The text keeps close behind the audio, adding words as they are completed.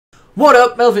What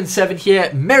up, Melvin7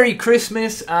 here, Merry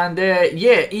Christmas, and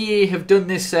yeah, EA have done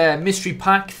this mystery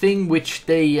pack thing which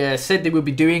they said they would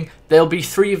be doing. There'll be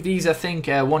 3 of these, I think,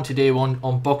 one today, one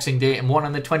on Boxing Day, and one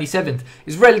on the 27th.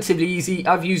 It's relatively easy.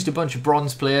 I've used a bunch of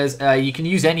bronze players. You can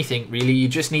use anything, really. You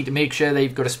just need to make sure that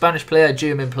you've got a Spanish player, a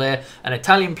German player, an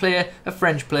Italian player, a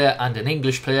French player, and an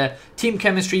English player. Team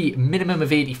chemistry, minimum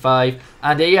of 85,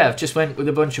 and yeah, I've just went with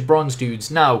a bunch of bronze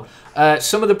dudes. Now,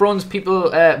 some of the bronze people,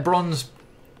 bronze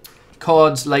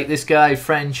cards like this guy,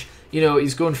 French, you know,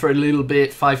 he's going for a little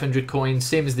bit, 500 coins,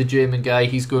 same as the German guy,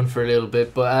 he's going for a little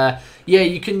bit, but yeah,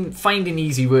 you can find an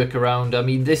easy workaround. I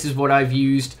mean, this is what I've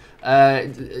used.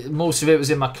 Most of it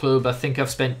was in my club. I think I've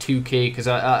spent 2k because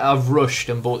I've rushed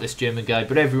and bought this German guy,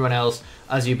 but everyone else,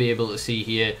 as you'll be able to see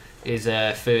here, is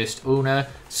first owner.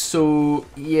 So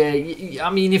yeah,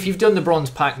 I mean, if you've done the bronze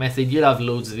pack method, you'll have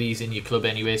loads of these in your club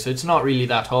anyway, so it's not really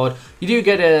that hard. You do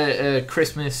get a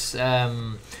Christmas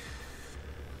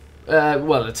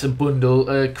well, it's a bundle,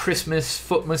 Christmas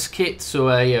FUTMAS kit,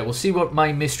 so yeah, we'll see what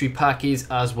my mystery pack is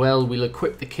as well. We'll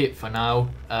equip the kit for now,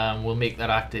 we'll make that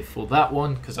active for that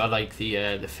one, because I like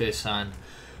the first hand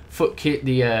foot kit.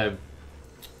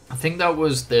 I think that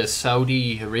was the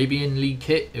Saudi Arabian League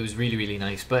kit. It was really, really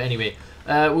nice, but anyway,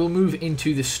 we'll move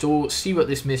into the store, see what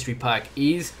this mystery pack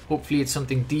is. Hopefully it's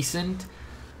something decent.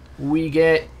 We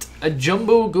get a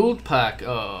jumbo gold pack.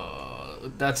 Oh,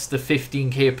 that's the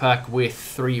 15k pack with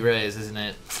 3 rares, isn't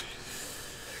it?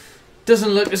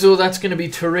 Doesn't look as though that's going to be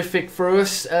terrific for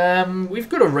us. We've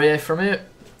got a rare from it.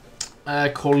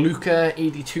 Corluka,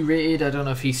 82 rated. I don't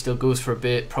know if he still goes for a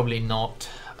bit. Probably not.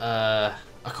 I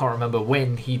can't remember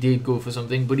when he did go for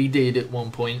something, but he did at one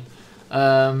point.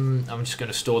 I'm just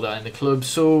going to store that in the club.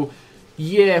 So,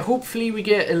 yeah, hopefully we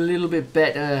get a little bit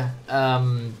better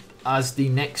as the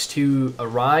next 2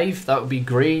 arrive. That would be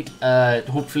great.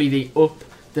 Hopefully they up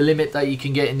the limit that you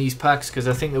can get in these packs, because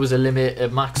I think there was a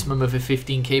maximum of a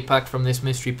 15k pack from this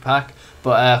mystery pack,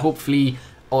 but hopefully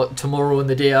tomorrow and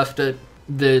the day after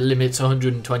the limit's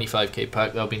 125k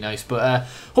pack. That'll be nice. But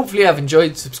hopefully I've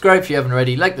enjoyed. Subscribe if you haven't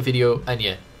already, like the video, and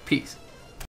yeah, peace.